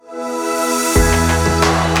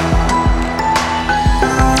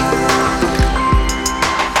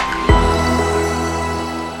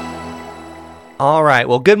right.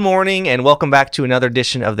 Well, good morning and welcome back to another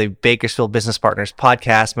edition of the Bakersfield Business Partners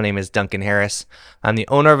podcast. My name is Duncan Harris. I'm the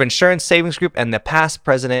owner of Insurance Savings Group and the past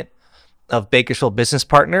president of Bakersfield Business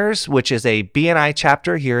Partners, which is a BNI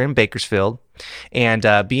chapter here in Bakersfield. And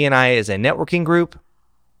BNI is a networking group.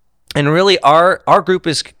 And really, our group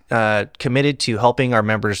is committed to helping our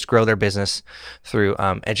members grow their business through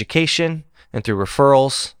education and through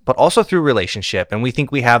referrals, but also through relationship. And we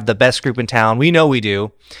think we have the best group in town. We know we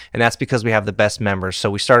do. And that's because we have the best members.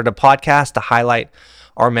 So we started a podcast to highlight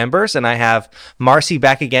our members. And I have Marcy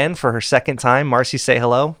back again for her second time. Marcy, say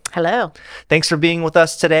hello. Hello. Thanks for being with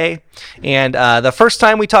us today. And the first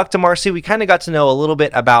time we talked to Marcy, we kind of got to know a little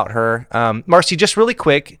bit about her. Marcy, just really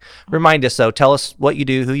quick, remind us though, tell us what you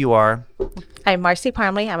do, who you are. I'm Marcy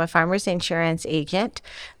Parmley. I'm a farmer's insurance agent.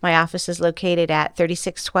 My office is located at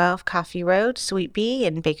 3612 Coffee Road, Suite B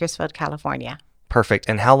in Bakersfield, California. Perfect.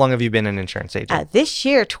 And how long have you been an insurance agent? This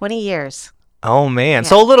year, 20 years. Oh, man. Yeah.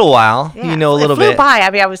 So a little while. Yeah. You know a little bit. It flew by.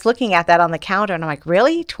 I mean, I was looking at that on the counter and I'm like,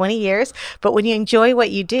 really? 20 years? But when you enjoy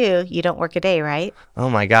what you do, you don't work a day, right?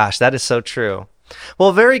 Oh, my gosh. That is so true.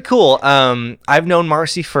 Well, very cool. I've known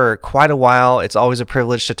Marcy for quite a while. It's always a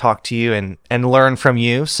privilege to talk to you and learn from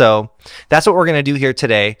you. So that's what we're going to do here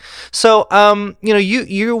today. So,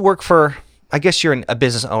 you work for, I guess you're a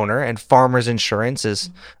business owner, and Farmers Insurance is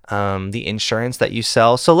the insurance that you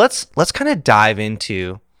sell. So let's kind of dive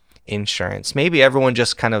into insurance. Maybe everyone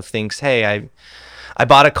just kind of thinks, hey, I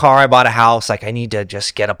bought a car, I bought a house, like I need to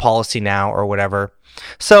just get a policy now or whatever.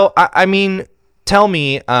 So, I mean, tell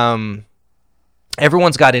me,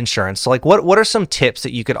 everyone's got insurance. So like what are some tips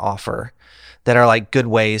that you could offer that are like good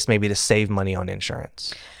ways maybe to save money on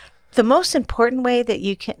insurance? The most important way that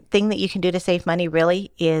you can do to save money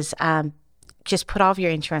really is just put all of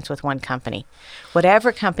your insurance with one company,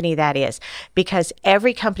 whatever company that is, because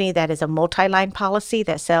every company that is a multi-line policy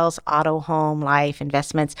that sells auto, home, life,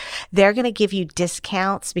 investments, they're going to give you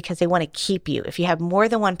discounts because they want to keep you. If you have more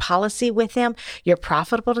than one policy with them, you're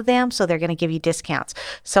profitable to them, so they're going to give you discounts.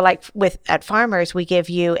 So like at Farmers, we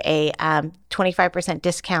give you a 25%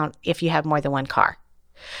 discount if you have more than one car.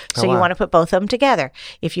 So you want to put both of them together.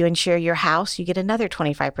 If you insure your house, you get another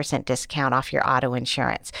 25% discount off your auto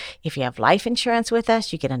insurance. If you have life insurance with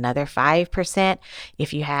us, you get another 5%.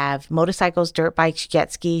 If you have motorcycles, dirt bikes,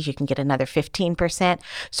 jet skis, you can get another 15%.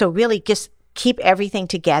 So really just keep everything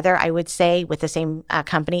together, I would say, with the same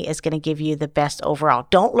company is going to give you the best overall.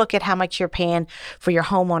 Don't look at how much you're paying for your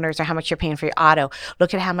homeowners or how much you're paying for your auto.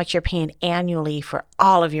 Look at how much you're paying annually for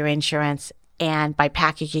all of your insurance. And by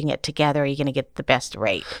packaging it together, you're going to get the best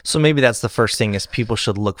rate. So maybe that's the first thing is people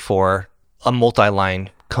should look for a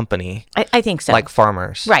multi-line company. I think so. Like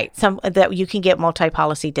Farmers. Right. Some that you can get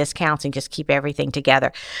multi-policy discounts and just keep everything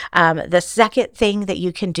together. The second thing that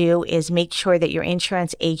you can do is make sure that your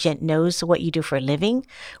insurance agent knows what you do for a living,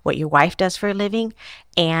 what your wife does for a living,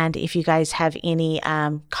 and if you guys have any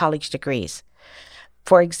college degrees.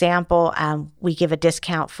 For example, we give a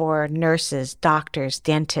discount for nurses, doctors,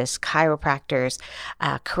 dentists, chiropractors,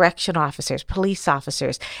 correction officers, police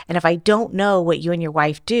officers. And if I don't know what you and your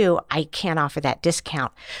wife do, I can't offer that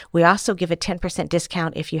discount. We also give a 10%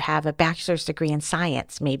 discount if you have a bachelor's degree in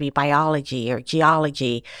science, maybe biology or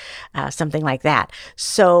geology, something like that.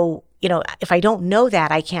 So, if I don't know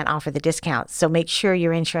that, I can't offer the discount. So make sure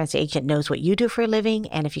your insurance agent knows what you do for a living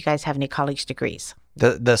and if you guys have any college degrees.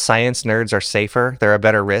 The science nerds are safer. They're a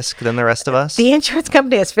better risk than the rest of us. The insurance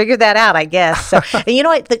company has figured that out, I guess. So, and you know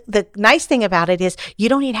what? The nice thing about it is you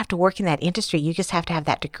don't even have to work in that industry. You just have to have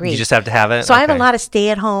that degree. You just have to have it? So I have a lot of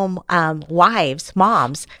stay-at-home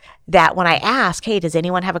moms, that when I ask, hey, does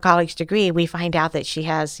anyone have a college degree? We find out that she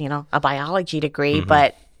has, a biology degree,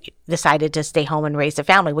 but decided to stay home and raise a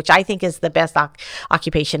family, which I think is the best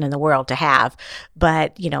occupation in the world to have.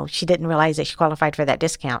 But, she didn't realize that she qualified for that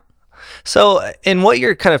discount. So, and what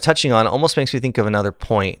you're kind of touching on almost makes me think of another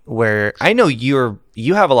point where I know you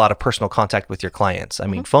have a lot of personal contact with your clients. I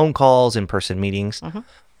mean, phone calls, in-person meetings,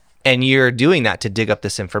 and you're doing that to dig up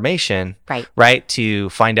this information, right? To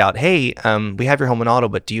find out, hey, we have your home and auto,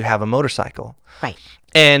 but do you have a motorcycle? Right.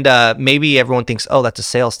 And maybe everyone thinks, oh, that's a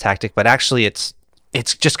sales tactic, but actually it's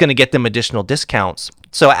just going to get them additional discounts.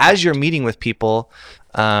 So as you're meeting with people,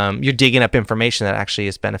 you're digging up information that actually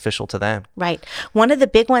is beneficial to them. Right. One of the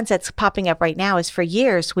big ones that's popping up right now is for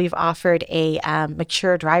years, we've offered a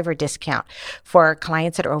mature driver discount for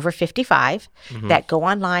clients that are over 55 that go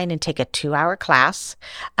online and take a 2-hour class.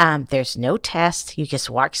 There's no test. You just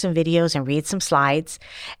watch some videos and read some slides.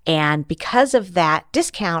 And because of that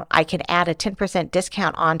discount, I can add a 10%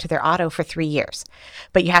 discount onto their auto for 3 years.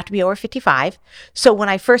 But you have to be over 55. So when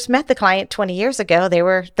I first met the client 20 years ago, they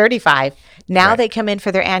were 35. Now they come in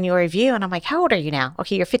for their annual review, and I'm like, how old are you now?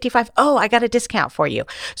 Okay, you're 55. Oh, I got a discount for you.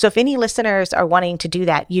 So if any listeners are wanting to do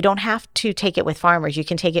that, you don't have to take it with Farmers. You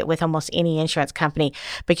can take it with almost any insurance company,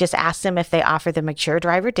 but just ask them if they offer the mature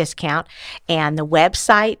driver discount. And the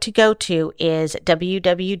website to go to is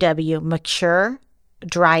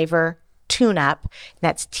www.maturedrivertuneup.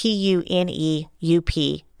 That's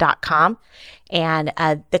TUNEUP.com. And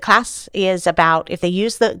the class is about, if they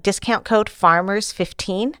use the discount code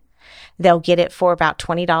FARMERS15, they'll get it for about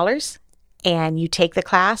 $20. And you take the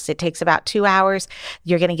class. It takes about 2 hours.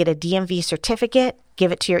 You're going to get a DMV certificate,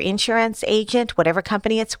 give it to your insurance agent, whatever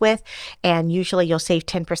company it's with, and usually you'll save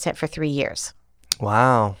 10% for 3 years.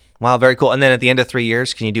 Wow. Wow, very cool. And then at the end of 3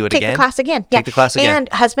 years, can you do it again? Take the class again. Take the class again. And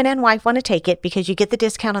husband and wife want to take it because you get the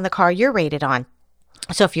discount on the car you're rated on.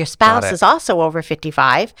 So if your spouse is also over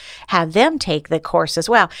 55, have them take the course as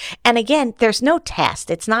well. And again, there's no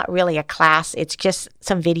test. It's not really a class. It's just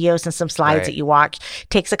some videos and some slides that you watch.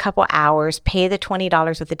 Takes a couple hours, pay the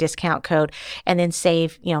 $20 with the discount code, and then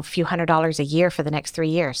save, a few $100s a year for the next 3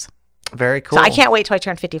 years. Very cool. So I can't wait till I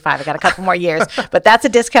turn 55. I got a couple more years, but that's a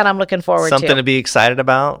discount I'm looking forward to. Something to be excited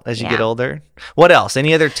about as you get older. What else?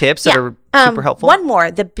 Any other tips that are super helpful? One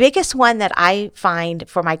more. The biggest one that I find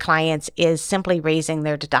for my clients is simply raising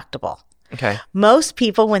their deductible. Okay. Most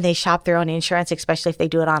people, when they shop their own insurance, especially if they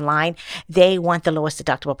do it online, they want the lowest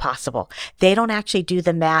deductible possible. They don't actually do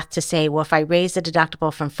the math to say, well, if I raise the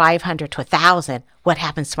deductible from $500 to $1,000, what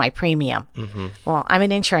happens to my premium? Mm-hmm. Well, I'm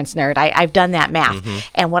an insurance nerd. I've done that math. Mm-hmm.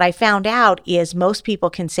 And what I found out is most people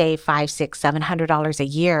can save $500, $600, $700 a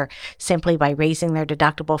year simply by raising their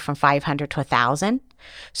deductible from $500 to $1,000.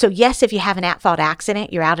 So yes, if you have an at-fault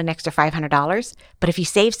accident, you're out an extra $500. But if you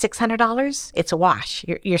save $600, it's a wash.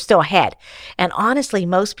 You're still ahead. And honestly,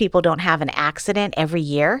 most people don't have an accident every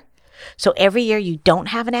year. So every year you don't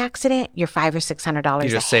have an accident, you're $500 or $600 ahead.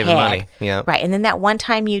 You're just saving money. Yeah. Right. And then that one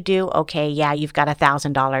time you do, okay, yeah, you've got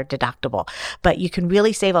 $1,000 deductible. But you can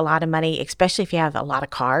really save a lot of money, especially if you have a lot of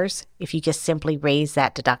cars, if you just simply raise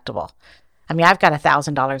that deductible. I mean, I've got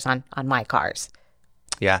 $1,000 on my cars.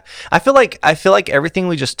 Yeah. I feel like everything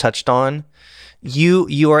we just touched on,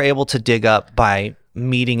 you are able to dig up by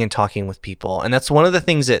meeting and talking with people. And that's one of the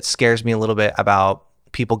things that scares me a little bit about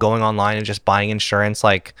people going online and just buying insurance,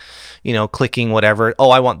 like, clicking whatever.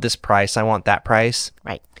 Oh, I want this price. I want that price.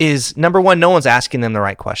 Right. Is number one, no one's asking them the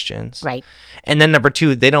right questions. Right. And then number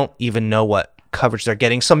two, they don't even know what coverage they're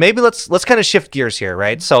getting. So maybe let's kind of shift gears here,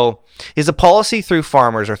 right? So is a policy through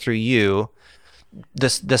Farmers or through you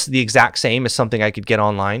this the exact same as something I could get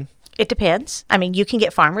online? It depends. I mean, you can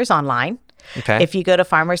get Farmers online. Okay. If you go to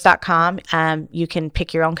farmers.com, you can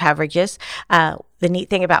pick your own coverages. The neat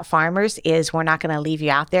thing about Farmers is we're not going to leave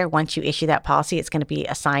you out there. Once you issue that policy, it's going to be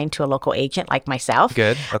assigned to a local agent like myself.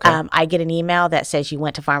 Good. Okay. I get an email that says you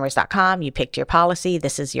went to farmers.com, you picked your policy,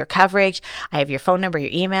 this is your coverage. I have your phone number,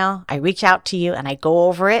 your email. I reach out to you and I go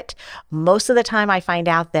over it. Most of the time I find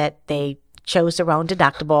out that they chose their own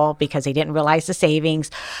deductible because they didn't realize the savings.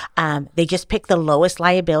 They just picked the lowest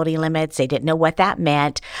liability limits. They didn't know what that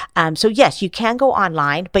meant. So yes, you can go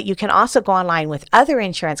online, but you can also go online with other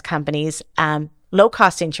insurance companies,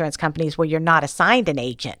 low-cost insurance companies where you're not assigned an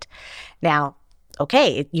agent. Now,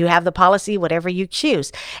 okay, you have the policy, whatever you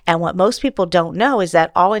choose. And what most people don't know is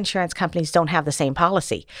that all insurance companies don't have the same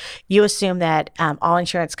policy. You assume that all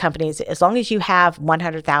insurance companies, as long as you have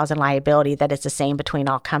 $100,000 liability, that it's the same between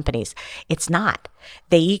all companies. It's not.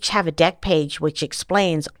 They each have a deck page which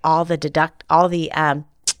explains all the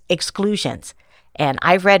exclusions. And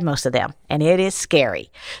I've read most of them, and it is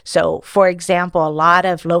scary. So, for example, a lot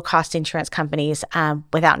of low-cost insurance companies,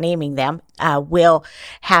 without naming them, will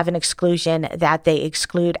have an exclusion that they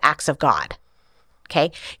exclude acts of God.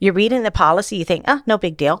 Okay? You're reading the policy, you think, oh, no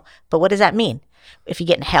big deal. But what does that mean? If you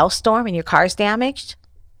get in a hailstorm and your car's damaged,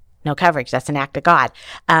 no coverage. That's an act of God.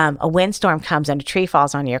 A windstorm comes and a tree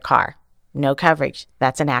falls on your car. No coverage.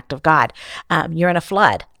 That's an act of God. You're in a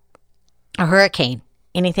flood, a hurricane.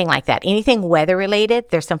 Anything like that, anything weather related,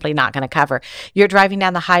 they're simply not going to cover. You're driving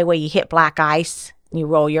down the highway, you hit black ice, you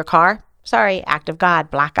roll your car. Sorry, act of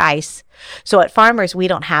God, black ice. So at Farmers, we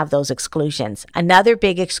don't have those exclusions. Another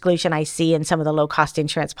big exclusion I see in some of the low-cost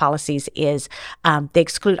insurance policies is they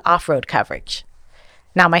exclude off-road coverage.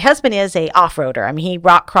 Now, my husband is a off-roader. I mean, he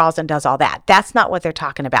rock crawls and does all that. That's not what they're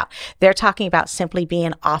talking about. They're talking about simply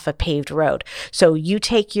being off a paved road. So you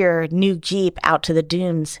take your new Jeep out to the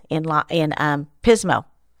dunes in Pismo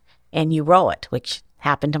and you roll it, which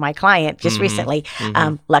happened to my client just recently.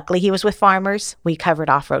 Luckily, he was with Farmers. We covered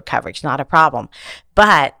off-road coverage, not a problem.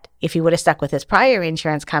 But if he would have stuck with his prior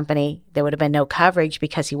insurance company, there would have been no coverage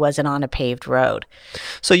because he wasn't on a paved road.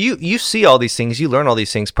 So you see all these things, you learn all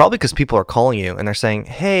these things, probably because people are calling you and they're saying,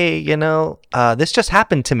 hey, this just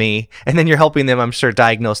happened to me. And then you're helping them, I'm sure,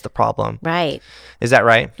 diagnose the problem. Right. Is that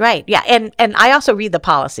right? Right. Yeah. And I also read the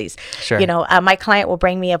policies. Sure. My client will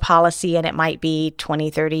bring me a policy and it might be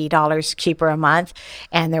 $20, $30 cheaper a month.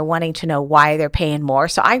 And they're wanting to know why they're paying more.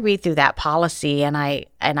 So I read through that policy and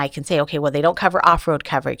I can say, okay, well, they don't cover off-road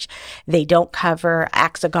coverage. They don't cover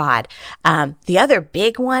acts of God. The other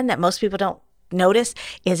big one that most people don't notice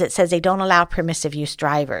is it says they don't allow permissive use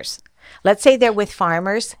drivers. Let's say they're with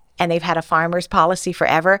farmers and they've had a farmer's policy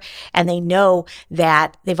forever, and they know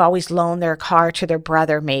that they've always loaned their car to their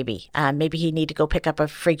brother maybe. Maybe he needed to go pick up a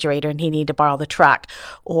refrigerator and he needed to borrow the truck,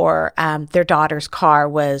 or their daughter's car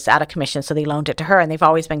was out of commission, so they loaned it to her, and they've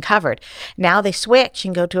always been covered. Now they switch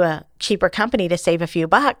and go to a cheaper company to save a few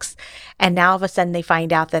bucks, and now all of a sudden they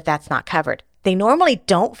find out that that's not covered. They normally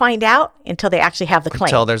don't find out until they actually have the claim.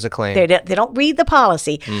 Until there's a claim. They don't read the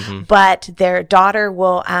policy, but their daughter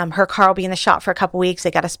will, her car will be in the shop for a couple weeks.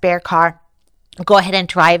 They got a spare car. Go ahead and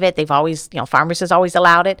drive it. They've always, Farmers has always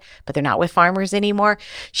allowed it, but they're not with Farmers anymore.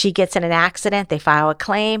 She gets in an accident. They file a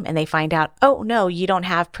claim and they find out, oh, no, you don't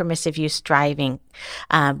have permissive use driving.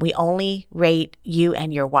 We only rate you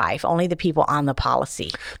and your wife, only the people on the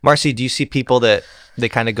policy. Marcy, do you see people that they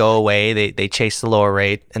kind of go away, they chase the lower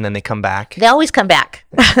rate, and then they come back? They always come back.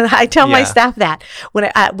 I tell my staff that. When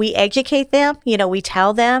we educate them, we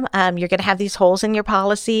tell them, you're going to have these holes in your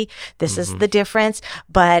policy. This is the difference.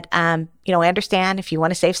 But, I understand if you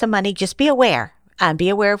want to save some money, just be aware. Be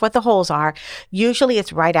aware of what the holes are. Usually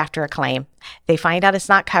it's right after a claim. They find out it's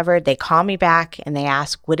not covered. They call me back and they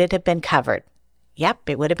ask, would it have been covered? Yep,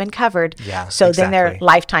 it would have been covered. Yeah, so exactly. Then they're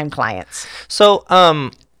lifetime clients. So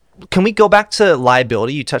can we go back to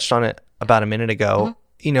liability? You touched on it about a minute ago.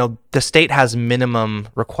 The state has minimum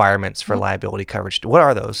requirements for liability coverage. What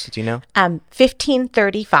are those? Do you know?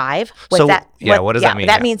 1535. What does that mean?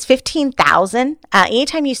 That means 15,000.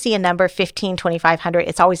 Anytime you see a number 15, 2,500,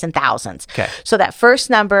 it's always in thousands. Okay. So that first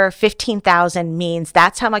number, 15,000, means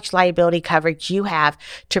that's how much liability coverage you have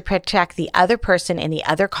to protect the other person in the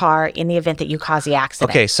other car in the event that you cause the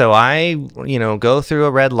accident. Okay, so I, go through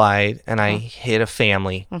a red light and I hit a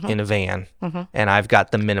family in a van, and I've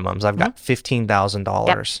got the minimums. I've got $15,000.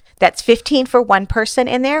 Yep. That's 15 for one person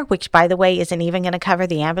in there, which, by the way, isn't even going to cover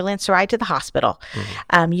the ambulance ride to the hospital.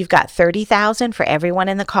 You've got 30,000 for everyone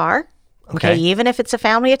in the car. Okay. Even if it's a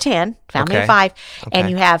family of 10, family of 5,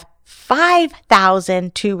 and you have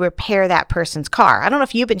 5,000 to repair that person's car. I don't know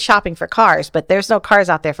if you've been shopping for cars, but there's no cars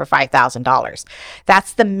out there for $5,000.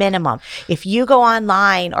 That's the minimum. If you go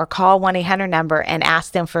online or call 1-800 number and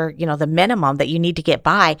ask them for, the minimum that you need to get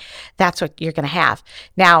by, that's what you're going to have.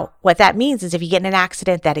 Now, what that means is if you get in an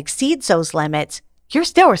accident that exceeds those limits, you're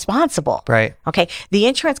still responsible. Right. Okay. The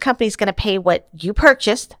insurance company is going to pay what you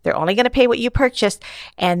purchased. They're only going to pay what you purchased,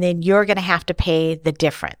 and then you're going to have to pay the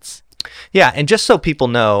difference. Yeah, and just so people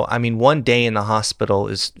know, one day in the hospital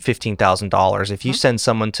is $15,000. If you send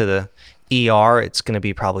someone to the ER, it's going to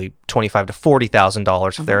be probably $25,000 to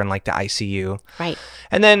 $40,000 if they're in like the ICU. Right.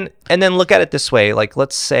 And then look at it this way: like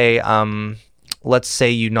let's say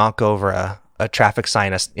you knock over a traffic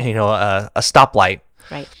sign, a stoplight.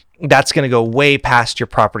 Right. That's going to go way past your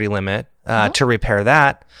property limit to repair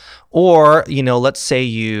that. Or let's say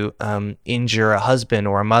you injure a husband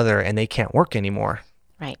or a mother and they can't work anymore.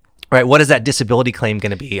 Right. What is that disability claim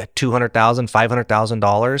going to be? $200,000,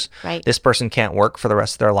 $500,000? Right. This person can't work for the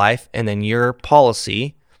rest of their life. And then your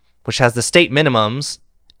policy, which has the state minimums,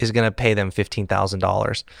 is going to pay them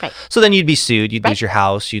 $15,000. Right. So then you'd be sued. You'd lose your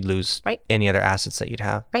house. You'd lose any other assets that you'd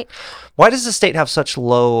have. Right. Why does the state have such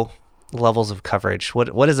low levels of coverage?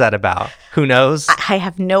 What is that about? Who knows? I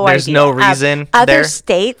have no idea. There's no reason. Other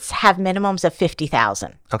states have minimums of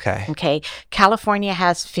 50,000. Okay. California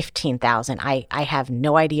has 15,000. I have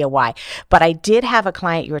no idea why. But I did have a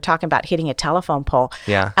client, you were talking about hitting a telephone pole.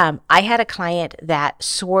 Yeah. I had a client that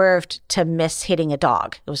swerved to miss hitting a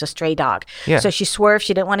dog. It was a stray dog. Yeah. So she swerved.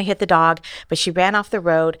 She didn't want to hit the dog, but she ran off the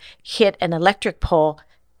road, hit an electric pole,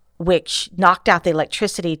 which knocked out the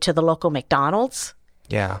electricity to the local McDonald's.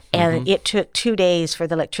 Yeah. And it took 2 days for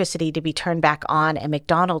the electricity to be turned back on, and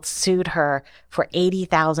McDonald's sued her for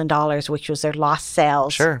 $80,000, which was their lost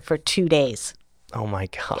sales for 2 days. Oh my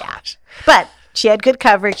gosh. Yeah. But she had good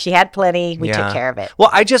coverage. She had plenty. We took care of it. Well,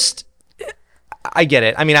 I get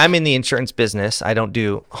it. I'm in the insurance business. I don't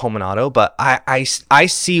do home and auto, but I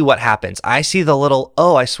see what happens. I see the little,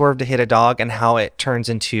 I swerved to hit a dog, and how it turns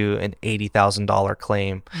into an $80,000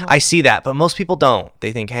 claim. I see that, but most people don't.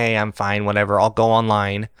 They think, hey, I'm fine, whatever. I'll go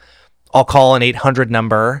online. I'll call an 800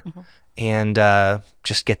 number and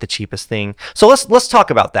just get the cheapest thing. So let's talk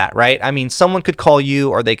about that, right? I mean, someone could call you,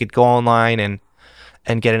 or they could go online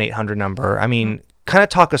and get an 800 number. I mean, kind of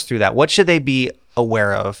talk us through that. What should they be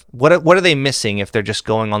aware of? What are they missing if they're just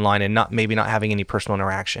going online and maybe not having any personal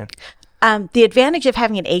interaction? The advantage of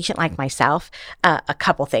having an agent like myself, a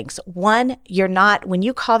couple things. One, when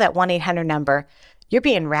you call that 1-800 number, you're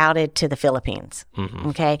being routed to the Philippines,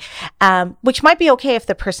 okay? Which might be okay if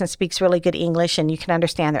the person speaks really good English and you can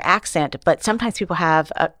understand their accent, but sometimes people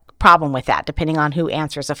have a problem with that, depending on who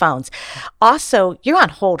answers the phones. Also, you're on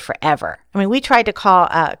hold forever. I mean, we tried to call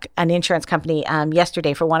an insurance company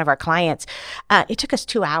yesterday for one of our clients. It took us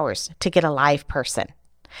 2 hours to get a live person.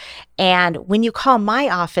 And when you call my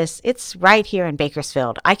office, it's right here in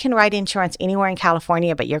Bakersfield. I can write insurance anywhere in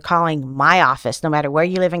California, but you're calling my office no matter where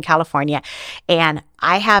you live in California. And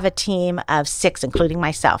I have a team of 6, including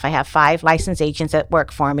myself. I have 5 licensed agents that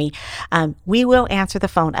work for me. We will answer the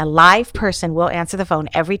phone. A live person will answer the phone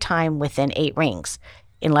every time within 8 rings,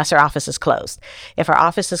 unless our office is closed. If our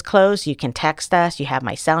office is closed, you can text us. You have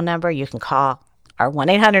my cell number. You can call our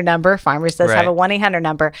 1-800 number. Farmers does have a 1-800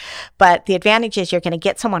 number. But the advantage is you're going to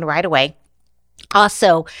get someone right away.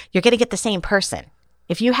 Also, you're going to get the same person.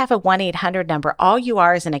 If you have a 1-800 number, all you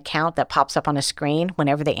are is an account that pops up on a screen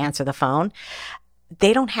whenever they answer the phone.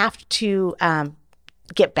 They don't have to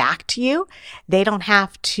get back to you. They don't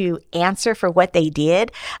have to answer for what they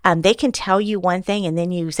did. They can tell you one thing and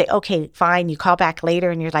then you say, okay, fine. You call back later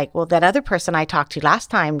and you're like, well, that other person I talked to last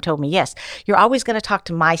time told me yes. You're always going to talk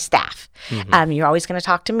to my staff. You're always going to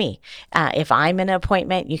talk to me. If I'm in an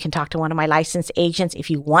appointment, you can talk to one of my licensed agents. If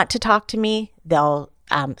you want to talk to me, they'll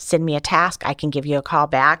send me a task. I can give you a call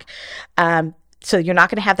back. So you're not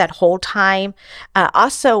going to have that whole time.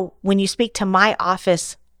 Also, when you speak to my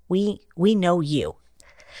office, we know you.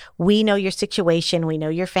 We know your situation. We know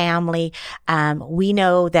your family. We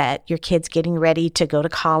know that your kid's getting ready to go to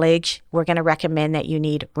college. We're going to recommend that you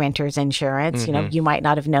need renter's insurance. You know, you might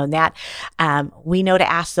not have known that. We know to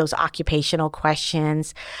ask those occupational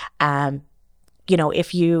questions. You know,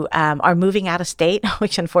 if you are moving out of state,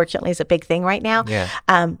 which unfortunately is a big thing right now.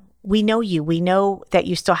 We know you. We know that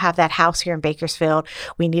you still have that house here in Bakersfield.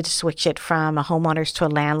 We need to switch it from a homeowner's to a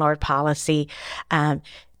landlord policy.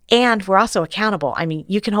 And we're also accountable. I mean,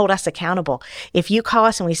 you can hold us accountable. If you call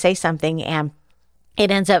us and we say something and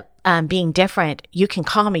it ends up being different, you can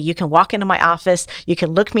call me. You can walk into my office. You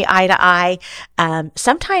can look me eye to eye.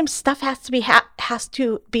 Sometimes stuff has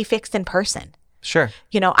to be fixed in person. Sure.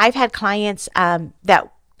 You know, I've had clients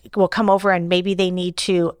that will come over and maybe they need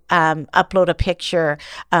to upload a picture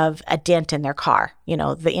of a dent in their car. You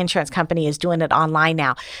know, the insurance company is doing it online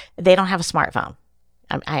now. They don't have a smartphone.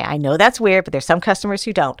 I know that's weird, but there's some customers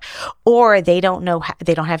who don't, or they don't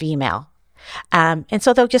have email. And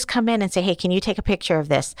so they'll just come in and say, hey, can you take a picture of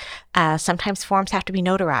this? Sometimes forms have to be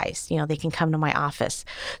notarized. You know, they can come to my office.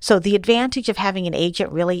 So the advantage of having an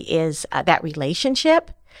agent really is that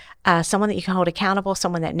relationship. Someone that you can hold accountable,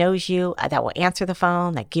 someone that knows you, that will answer the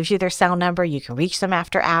phone, that gives you their cell number. You can reach them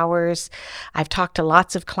after hours. I've talked to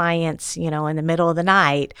lots of clients, you know, in the middle of the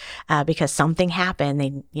night because something happened.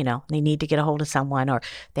 They need to get a hold of someone, or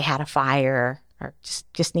they had a fire, or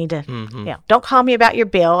just need to, you know, don't call me about your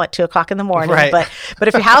bill at 2:00 in the morning. Right. But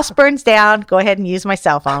if your house burns down, go ahead and use my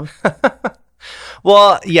cell phone.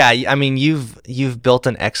 Well, yeah, I mean, you've built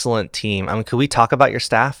an excellent team. I mean, could we talk about your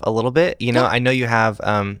staff a little bit? You know, I know you have,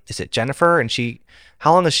 is it Jennifer? And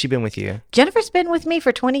how long has she been with you? Jennifer's been with me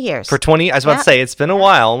for 20 years. For 20? I was about to say, it's been a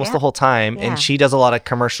while, almost the whole time. Yeah. And she does a lot of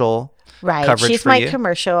commercial coverage She's for my you.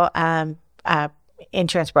 commercial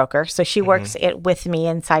insurance broker. So she works with me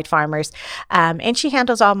inside Farmers. And she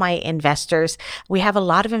handles all my investors. We have a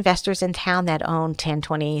lot of investors in town that own 10,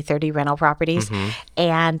 20, 30 rental properties.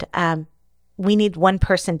 And we need one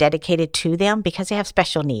person dedicated to them because they have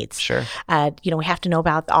special needs. Sure. You know, we have to know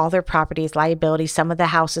about all their properties, liabilities. Some of the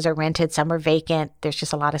houses are rented, some are vacant. There's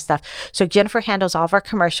just a lot of stuff. So Jennifer handles all of our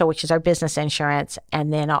commercial, which is our business insurance,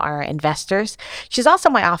 and then our investors. She's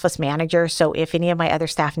also my office manager. So if any of my other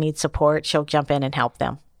staff need support, she'll jump in and help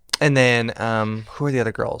them. And then who are the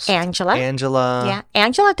other girls? Angela. Yeah.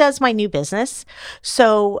 Angela does my new business.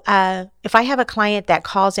 So if I have a client that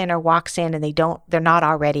calls in or walks in and they're not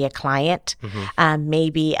already a client,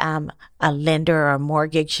 maybe a lender or a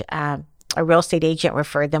mortgage, a real estate agent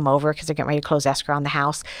referred them over because they're getting ready to close escrow on the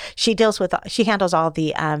house. She handles all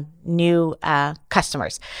the new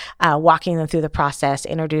customers, walking them through the process,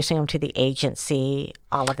 introducing them to the agency,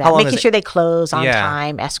 all of that, making sure they close on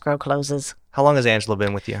time, escrow closes. How long has Angela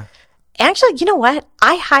been with you? Angela, you know what?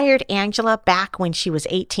 I hired Angela back when she was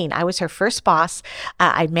 18. I was her first boss.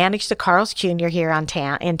 I managed the Carl's Jr. here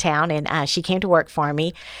in town, and she came to work for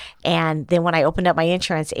me. And then when I opened up my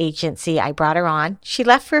insurance agency, I brought her on. She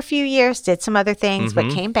left for a few years, did some other things,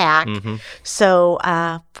 but came back. So,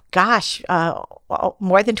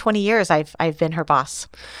 more than 20 years I've been her boss.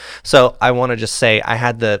 So I want to just say I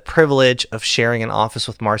had the privilege of sharing an office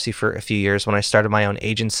with Marcy for a few years when I started my own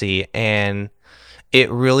agency, and it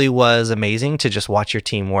really was amazing to just watch your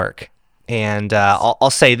team work. And I'll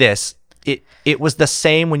say this, it was the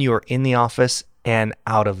same when you were in the office and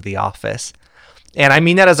out of the office. And I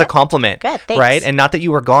mean that as a compliment, Good, thanks. right? And not that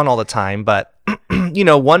you were gone all the time, but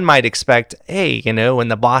one might expect, hey, when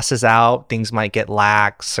the boss is out, things might get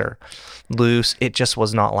lax or loose. It just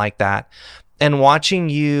was not like that. And watching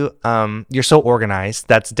you, you're so organized.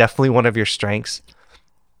 That's definitely one of your strengths.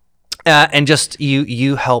 And just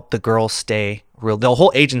you help the girls stay real. The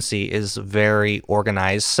whole agency is very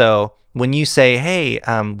organized. So when you say, hey,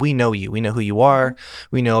 we know you, we know who you are,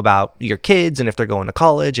 we know about your kids and if they're going to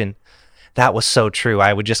college, and that was so true.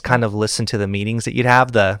 I would just kind of listen to the meetings that you'd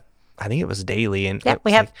have, I think it was daily. And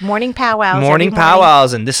we have morning powwows. Morning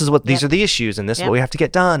powwows, and this is what these are the issues, and this is what we have to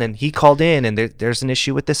get done. And he called in, and there's an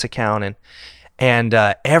issue with this account, and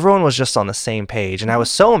everyone was just on the same page, and I was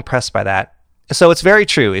so impressed by that. So it's very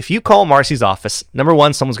true. If you call Marcy's office, number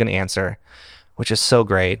one, someone's going to answer, which is so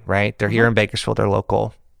great, right? They're here in Bakersfield, they're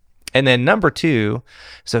local. And then number two,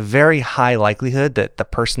 it's a very high likelihood that the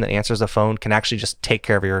person that answers the phone can actually just take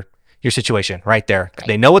care of your situation right there. Right.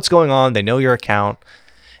 They know what's going on. They know your account.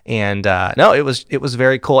 And no, it was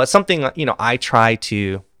very cool. It's something, I try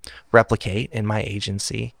to replicate in my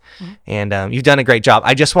agency. And you've done a great job.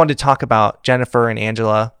 I just wanted to talk about Jennifer and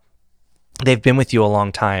Angela. They've been with you a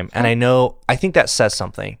long time. And I think that says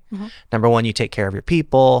something. Number one, you take care of your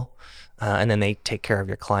people, and then they take care of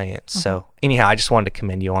your clients. So anyhow, I just wanted to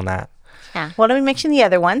commend you on that. Yeah. Well, let me mention the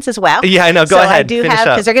other ones as well. Yeah, I know. Go ahead. I do have,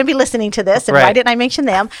 because they're going to be listening to this, and why didn't I mention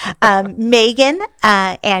them? Megan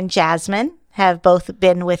and Jasmine have both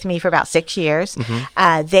been with me for about 6 years.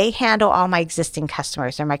 They handle all my existing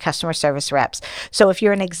customers. They're my customer service reps. So if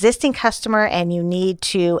you're an existing customer and you need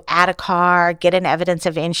to add a car, get an evidence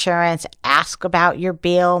of insurance, ask about your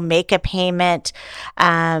bill, make a payment,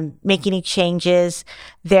 make any changes,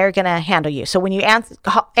 they're going to handle you. So when you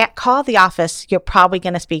call the office, you're probably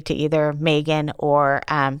going to speak to either Megan or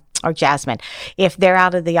Jasmine. If they're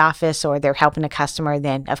out of the office or they're helping a customer,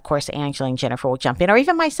 then of course Angela and Jennifer will jump in, or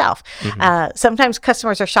even myself. Sometimes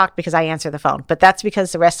customers are shocked because I answer the phone, but that's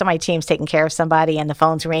because the rest of my team's taking care of somebody and the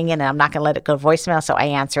phone's ringing and I'm not going to let it go voicemail, so I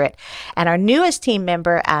answer it. And our newest team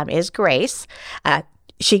member is Grace.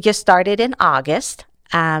 She just started in August.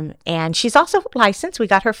 And she's also licensed. We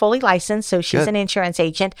got her fully licensed, so she's an insurance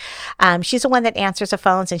agent. She's the one that answers the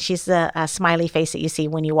phones, and she's the smiley face that you see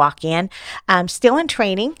when you walk in. Still in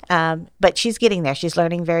training, but she's getting there. She's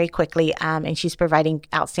learning very quickly, and she's providing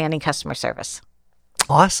outstanding customer service.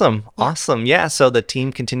 Awesome. Yeah, so the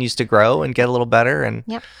team continues to grow and get a little better. And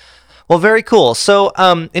well, very cool. So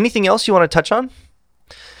anything else you want to touch on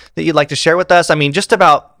that you'd like to share with us? I mean, just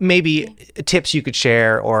about maybe tips you could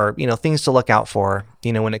share, or, things to look out for,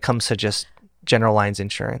 when it comes to just general lines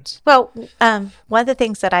insurance. Well, one of the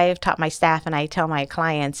things that I have taught my staff and I tell my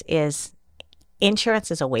clients is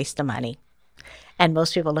insurance is a waste of money. And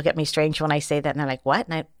most people look at me strange when I say that, and they're like, what?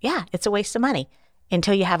 And it's a waste of money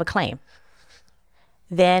until you have a claim.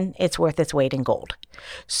 Then it's worth its weight in gold.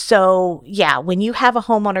 So when you have a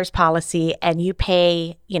homeowner's policy and you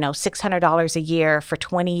pay, $600 a year for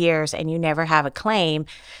 20 years and you never have a claim,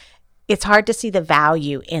 it's hard to see the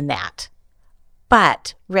value in that.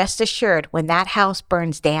 But rest assured, when that house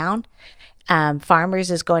burns down,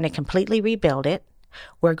 Farmers is going to completely rebuild it.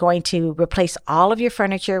 We're going to replace all of your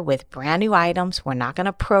furniture with brand new items. We're not going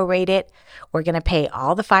to prorate it. We're going to pay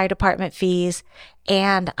all the fire department fees.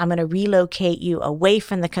 And I'm going to relocate you away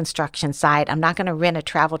from the construction site. I'm not going to rent a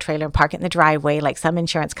travel trailer and park it in the driveway like some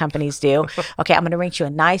insurance companies do. Okay, I'm going to rent you a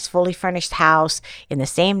nice, fully furnished house in the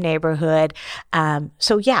same neighborhood.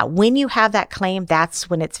 When you have that claim, that's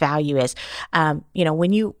when its value is.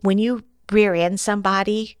 When you rear end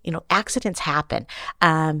somebody, accidents happen.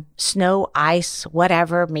 Snow, ice,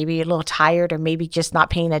 whatever, maybe you're a little tired or maybe just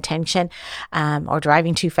not paying attention or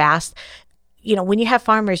driving too fast. When you have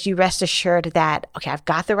Farmers, you rest assured that, okay, I've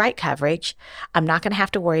got the right coverage. I'm not going to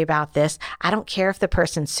have to worry about this. I don't care if the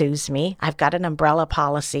person sues me. I've got an umbrella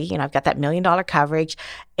policy. I've got that $1 million coverage.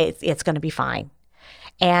 It's going to be fine.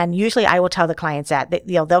 And usually I will tell the clients that,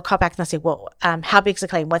 they'll call back and they'll say, well, how big's the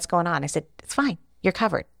claim? What's going on? I said, it's fine. You're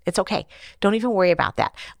covered. It's okay. Don't even worry about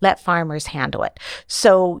that. Let farmers handle it.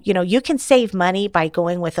 So, you can save money by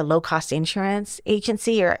going with a low-cost insurance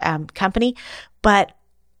agency or company, but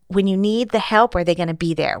when you need the help, are they going to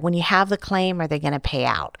be there? When you have the claim, are they going to pay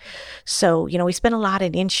out? So, we spend a lot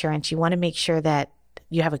in insurance. You want to make sure that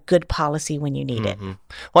you have a good policy when you need it.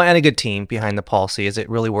 Well, and a good team behind the policy. Is it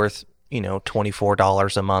really worth,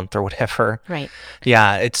 $24 a month or whatever? Right.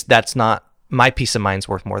 Yeah, that's not, my peace of mind's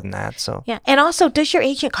worth more than that. So yeah. And also, does your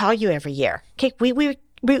agent call you every year? Okay. We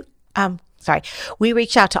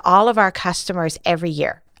reach out to all of our customers every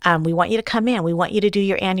year. We want you to come in. We want you to do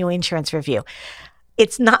your annual insurance review.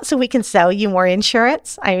 It's not so we can sell you more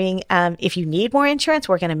insurance. I mean, if you need more insurance,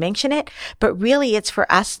 we're going to mention it. But really, it's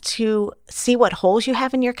for us to see what holes you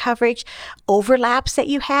have in your coverage, overlaps that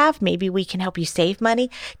you have. Maybe we can help you save money,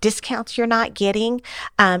 discounts you're not getting.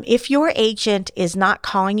 If your agent is not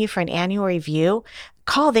calling you for an annual review,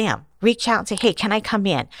 call them. Reach out and say, hey, can I come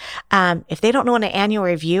in? If they don't know what an annual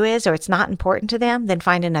review is or it's not important to them, then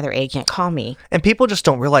find another agent. Call me. And people just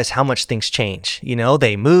don't realize how much things change.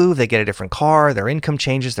 They move, they get a different car, their income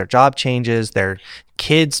changes, their job changes, their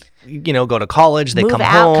kids, go to college, they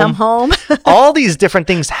come home. All these different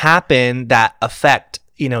things happen that affect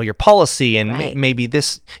your policy, and right. maybe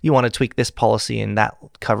you want to tweak this policy and that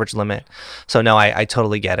coverage limit. So no, I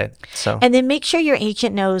totally get it. So and then make sure your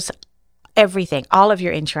agent knows everything, all of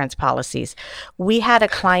your insurance policies. We had a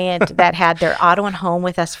client that had their auto and home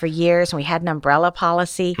with us for years, and we had an umbrella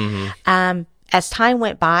policy. As time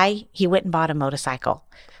went by, he went and bought a motorcycle,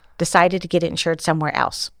 decided to get it insured somewhere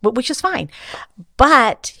else, which is fine.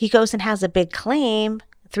 But he goes and has a big claim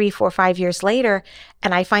 3, 4, 5 years later,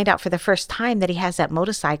 and I find out for the first time that he has that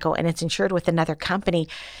motorcycle and it's insured with another company,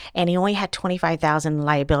 and he only had $25,000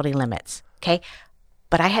 liability limits. Okay.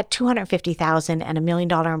 But I had $250,000 and $1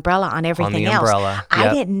 million umbrella on everything else. Umbrella.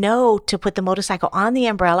 I didn't know to put the motorcycle on the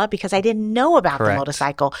umbrella because I didn't know about Correct. the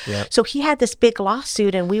motorcycle. Yep. So he had this big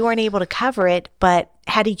lawsuit and we weren't able to cover it. But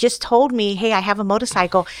had he just told me, hey, I have a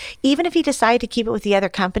motorcycle, even if he decided to keep it with the other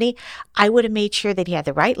company, I would have made sure that he had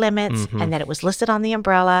the right limits and that it was listed on the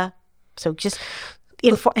umbrella. So just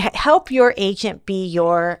help your agent be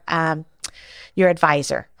your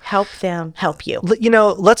advisor. Help them help you.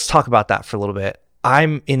 Let's talk about that for a little bit.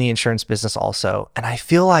 I'm in the insurance business also, and I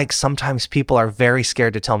feel like sometimes people are very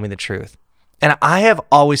scared to tell me the truth. And I have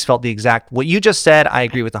always felt what you just said, I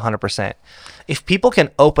agree with 100%. If people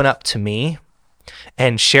can open up to me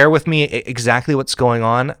and share with me exactly what's going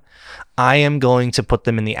on, I am going to put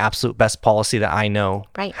them in the absolute best policy that I know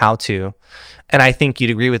how to. And I think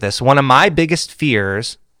you'd agree with this. One of my biggest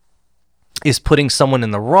fears is putting someone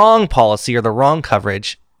in the wrong policy or the wrong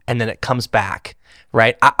coverage, and then it comes back.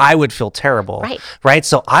 Right. I would feel terrible. Right.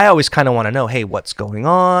 So I always kind of want to know, hey, what's going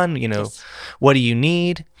on? Yes. What do you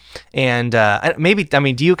need? And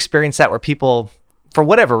do you experience that where people, for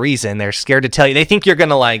whatever reason, they're scared to tell you? They think you're going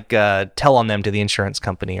to tell on them to the insurance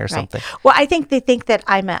company or something. Well, I think they think that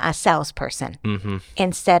I'm a salesperson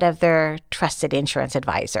instead of their trusted insurance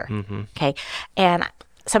advisor. Okay. And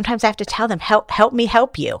sometimes I have to tell them, help me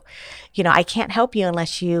help you. I can't help you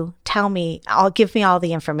unless you tell me, give me all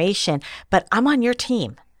the information, but I'm on your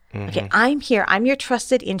team. Okay, I'm here. I'm your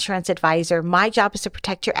trusted insurance advisor. My job is to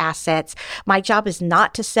protect your assets. My job is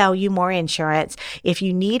not to sell you more insurance. If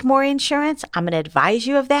you need more insurance, I'm going to advise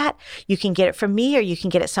you of that. You can get it from me or you can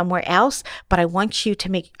get it somewhere else, but I want to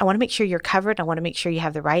make sure you're covered. I want to make sure you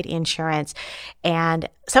have the right insurance. And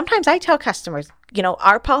sometimes I tell customers,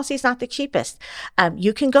 our policy is not the cheapest.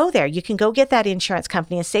 You can go there. You can go get that insurance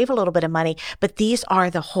company and save a little bit of money, but these are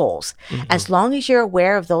the holes. As long as you're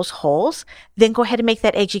aware of those holes, then go ahead and make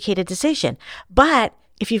that educated decision. But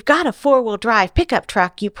if you've got a 4-wheel drive pickup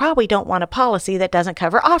truck, you probably don't want a policy that doesn't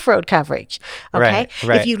cover off-road coverage. Okay.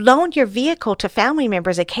 Right. If you loan your vehicle to family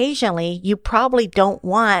members occasionally, you probably don't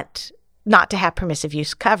want not to have permissive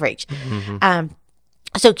use coverage.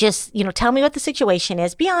 So just, tell me what the situation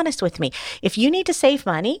is. Be honest with me. If you need to save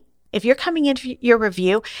money, if you're coming into your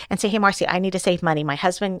review and say, hey, Marcy, I need to save money. My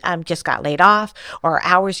husband just got laid off, or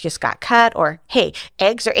hours just got cut, or hey,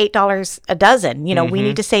 eggs are $8 a dozen. We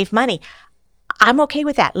need to save money. I'm okay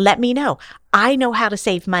with that. Let me know. I know how to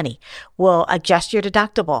save money. We'll adjust your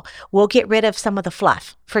deductible. We'll get rid of some of the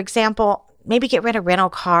fluff. For example, maybe get rid of rental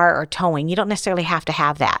car or towing. You don't necessarily have to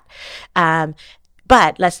have that.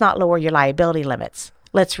 But let's not lower your liability limits.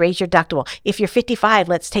 Let's raise your deductible. If you're 55,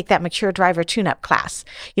 let's take that mature driver tune-up class.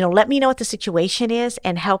 Let me know what the situation is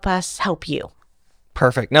and help us help you.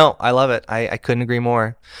 Perfect. No, I love it. I couldn't agree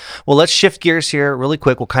more. Well, let's shift gears here really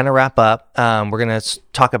quick. We'll kind of wrap up. We're going to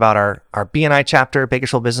talk about our BNI chapter,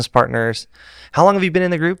 Bakersfield Business Partners. How long have you been in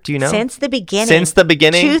the group? Do you know? Since the beginning.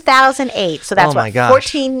 2008. So that's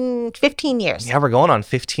 15 years. Yeah, we're going on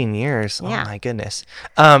 15 years. Yeah. Oh, my goodness.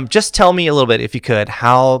 Just tell me a little bit, if you could,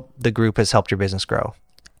 how the group has helped your business grow.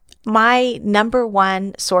 My number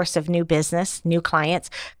one source of new business, new clients,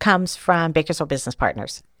 comes from Bakersfield Business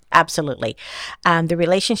Partners. Absolutely. The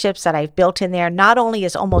relationships that I've built in there, not only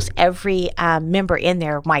is almost every member in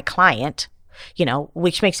there my client,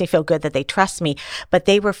 which makes me feel good that they trust me, but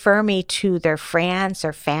they refer me to their friends,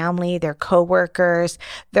 their family, their coworkers,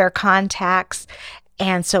 their contacts.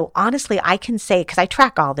 And so honestly, I can say, because I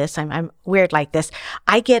track all this, I'm weird like this,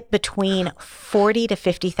 I get between $40,000 to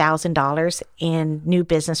 $50,000 in new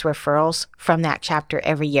business referrals from that chapter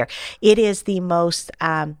every year. It is the most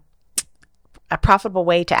a profitable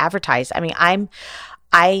way to advertise. I mean,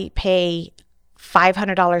 I pay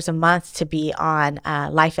 $500 a month to be on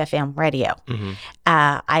Life FM radio. Mm-hmm.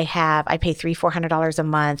 I pay $300-400 a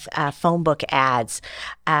month phone book ads.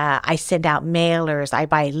 I send out mailers. I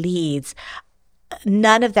buy leads.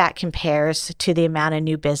 None of that compares to the amount of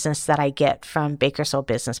new business that I get from Bakersfield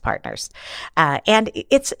Business Partners, and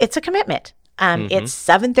it's a commitment. It's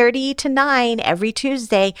 7:30 to 9 every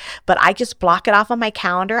Tuesday, but I just block it off on my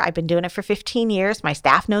calendar. I've been doing it for 15 years. My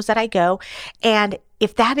staff knows that I go. And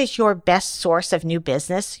if that is your best source of new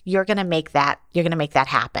business, you're going to make that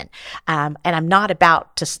happen. And I'm not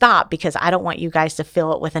about to stop because I don't want you guys to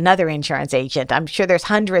fill it with another insurance agent. I'm sure there's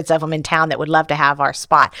hundreds of them in town that would love to have our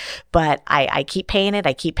spot, but I keep paying it.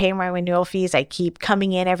 I keep paying my renewal fees. I keep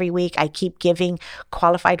coming in every week. I keep giving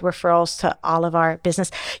qualified referrals to all of our business.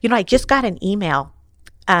 I just got an email.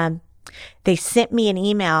 They sent me an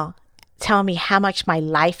email telling me how much my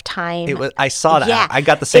lifetime. I saw that. Yeah, I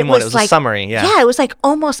got the same one. It was a summary. Yeah, it was like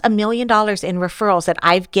almost $1 million in referrals that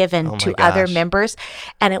I've given to other members.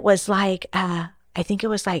 And it was like, I think it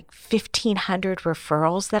was like 1,500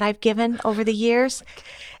 referrals that I've given over the years.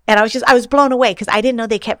 And I was blown away because I didn't know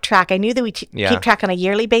they kept track. I knew that we keep track on a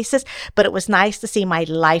yearly basis, but it was nice to see my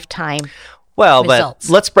lifetime. Well, results.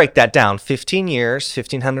 But let's break that down. 15 years,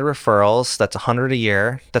 1,500 referrals. That's 100 a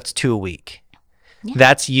year. That's 2 a week. Yeah.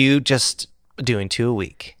 That's you just doing 2 a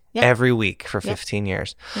week, every week for 15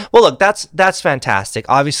 years. Well, look, that's fantastic.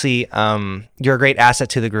 Obviously, you're a great asset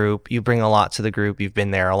to the group. You bring a lot to the group. You've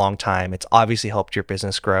been there a long time. It's obviously helped your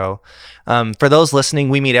business grow. For those listening,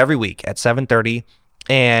 we meet every week at 7:30,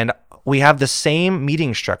 and we have the same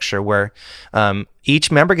meeting structure where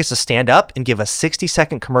each member gets to stand up and give a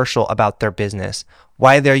 60-second commercial about their business,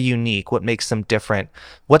 why they're unique, what makes them different,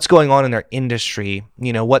 what's going on in their industry,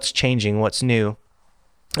 what's changing, what's new.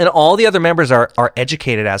 And all the other members are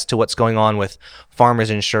educated as to what's going on with farmers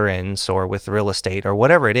insurance or with real estate or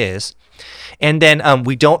whatever it is. And then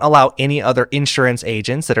we don't allow any other insurance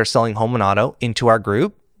agents that are selling home and auto into our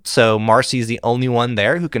group. So Marcy is the only one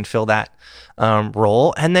there who can fill that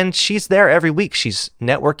role. And then she's there every week. She's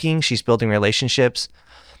networking. She's building relationships.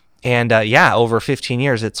 And over 15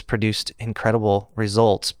 years, it's produced incredible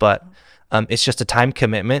results. But it's just a time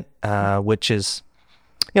commitment, which is,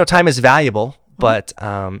 time is valuable. But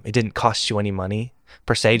it didn't cost you any money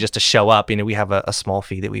per se just to show up. We have a small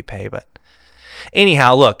fee that we pay. But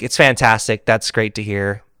anyhow, look, it's fantastic. That's great to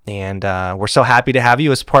hear. And we're so happy to have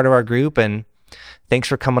you as part of our group. And thanks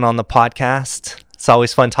for coming on the podcast. It's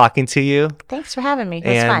always fun talking to you. Thanks for having me. It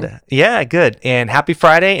was fun. Yeah, good. And happy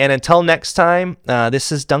Friday. And until next time,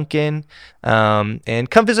 this is Duncan. And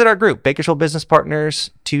come visit our group, Bakersfield Business Partners,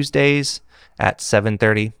 Tuesdays at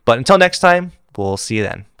 7:30. But until next time, we'll see you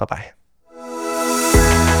then. Bye-bye.